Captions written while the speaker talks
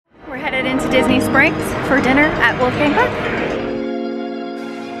Disney Springs for dinner at Wolfgang Puck.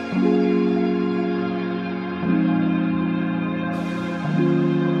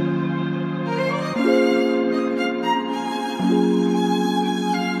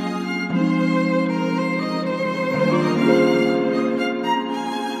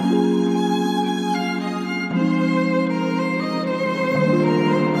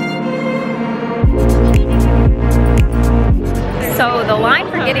 So the line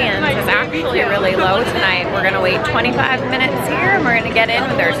for Gideon's is actually really low tonight. We're gonna wait 25 minutes here and we're gonna get in.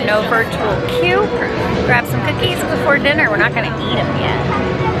 There's no virtual queue. Grab some cookies before dinner. We're not gonna eat them yet,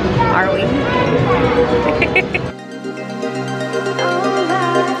 are we?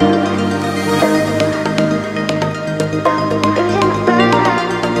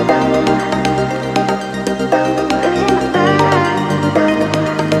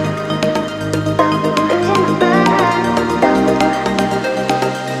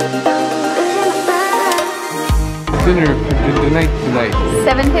 Dinner tonight.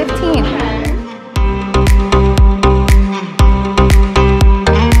 7:15.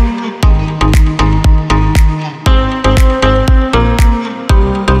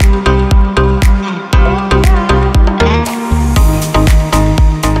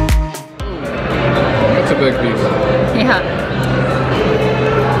 That's a big piece. Yeah.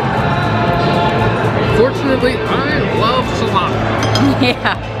 Fortunately, I love salami.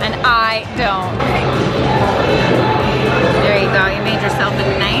 Yeah, and I don't. There you go, you made yourself a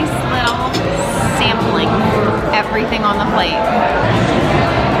nice little sampling of everything on the plate.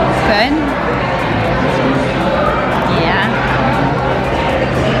 Good? Yeah.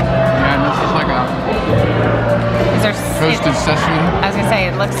 Yeah, and this is like a toasted sesame. I was gonna say,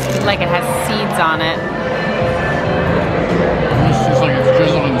 it looks like it has seeds on it. This is like it's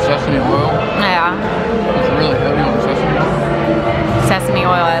drizzled in sesame oil. Yeah. It's really heavy on the sesame oil. Sesame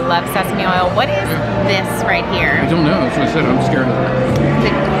oil, I love sesame oil. What is this right here? I don't know, that's what I said, I'm scared of that.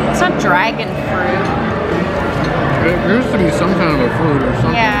 It's not dragon fruit. It appears to be some kind of a fruit or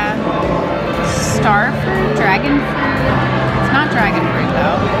something. Yeah. Star fruit? Dragon fruit? It's not dragon fruit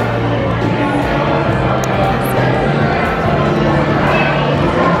though.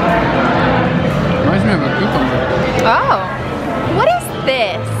 Reminds me of a cucumber. Oh. What is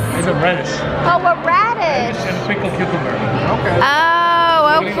this? It's a radish. Oh, a radish. And pickled cucumber. Okay.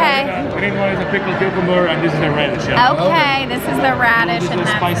 Oh, okay. Green one is a pickled cucumber, and this is a radish. Yeah. Okay, this is the radish This and is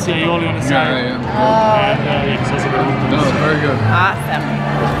that's spicy aioli on the side. Yeah. Oh, And it's also very good. No, it's very good. awesome.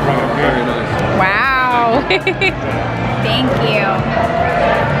 Very nice. Wow. Thank you.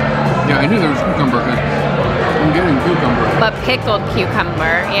 Yeah, I knew there was cucumber because I'm getting cucumber. But pickled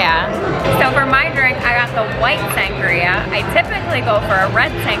cucumber, yeah. So for my drink, I got the white sangria. I typically go for a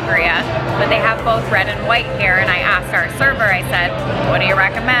red sangria, but they have both red and white here, and I asked our server, I said, what do you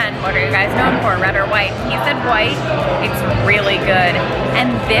recommend? What are you guys known for, red or white? He said white. It's really good. And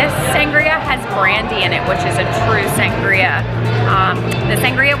this sangria has brandy in it, which is a true sangria. The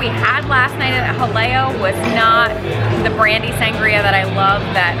sangria we had last night at Jaleo was not the brandy sangria that I love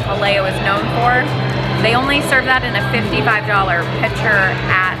that Jaleo is known for. They only serve that in a $55 pitcher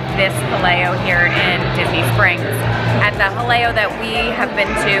at this Jaleo here in Disney Springs. At the Jaleo that we have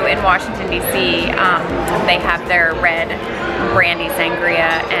been to in Washington, D.C., they have their red brandy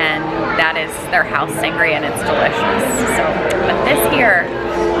sangria, and that is their house sangria, and it's delicious. So, but this here,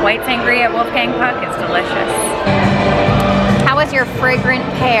 white sangria at Wolfgang Puck is delicious. How was your fragrant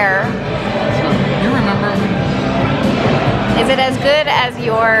pear? You remember? Is it as good as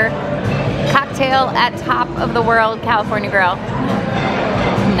your cocktail at Top of the World California Grill?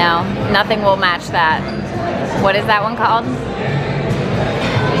 No, nothing will match that. What is that one called? I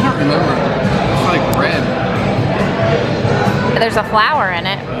don't remember. It's like red. There's a flower in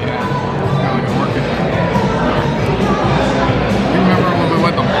it. Yeah. Got like an orchid. You remember when we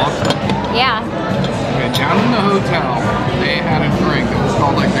went to Boston? Yeah. Okay, down in the hotel, they had a drink. It was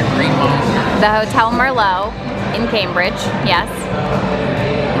called like the Green Monster. The Hotel Merlot in Cambridge, yes.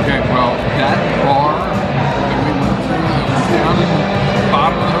 Okay, well, that bar that we went to, that was down in the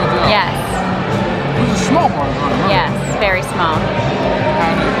bottom of the hotel. Yes. It was a small bar, if I remember. Yes, very small.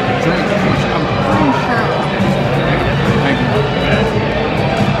 Had a drink, which I'm pretty sure. Thank you.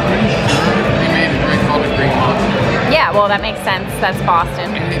 Pretty sure they made a drink called a Green Monster. Yeah, well, that makes sense. That's Boston.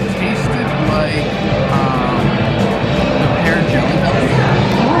 And it tasted like the pear jelly belly.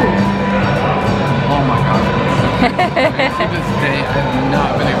 Oh my god. To this day, I have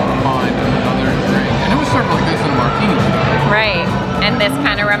not been able to find another drink. And it was served like this in a martini. Right. And this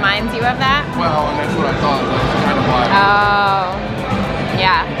kind of reminds you of that? Well, and that's what I thought. That's kind of why. Oh.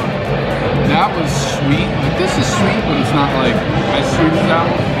 Yeah. That was sweet. Like, this is sweet, but it's not like as sweet as that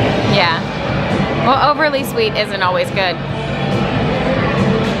one. Yeah. Well, overly sweet isn't always good.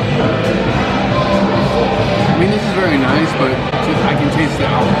 I mean, this is very nice, but I can taste the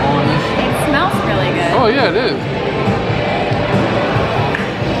alcohol in this. It smells really good. Oh yeah, it is.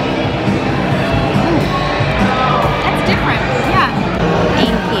 That's different. Yeah.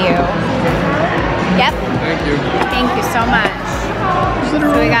 Thank you. Yep. Thank you. Thank you so much. So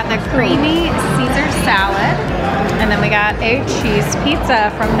we got the creamy Caesar salad, and then we got a cheese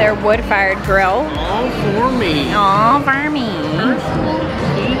pizza from their wood-fired grill. All for me. All for me.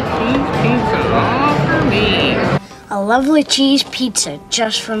 Cheese pizza, all for me. A lovely cheese pizza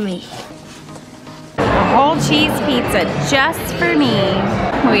just for me. A whole cheese pizza just for me.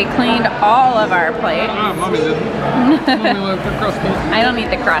 We cleaned all of our plates. Ah, Mommy didn't. Mommy left the crust. I don't need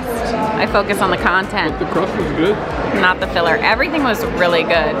the crust. I focus on the content, The crust was good. not the filler. Everything was really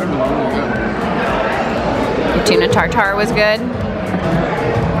good. The tuna tartare was good.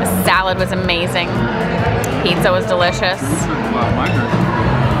 The salad was amazing. Pizza was delicious. Wow, my turn.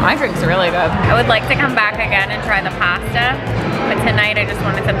 My drink's really good. I would like to come back again and try the pasta, but tonight I just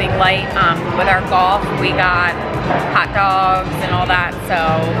wanted something light. With our golf, we got hot dogs and all that, so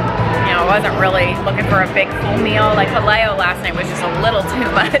you know, I wasn't really looking for a big full meal. Like Jaleo last night was just a little too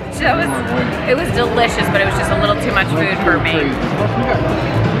much. It was delicious, but it was just a little too much food for me.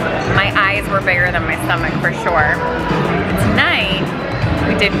 My eyes were bigger than my stomach for sure. Tonight,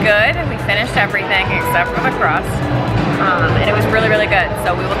 we did good. We finished everything except for the crust. And it was really, really good.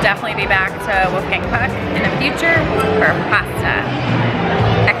 So we will definitely be back to Wolfgang Puck in the future for pasta.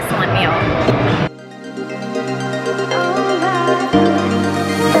 Excellent meal.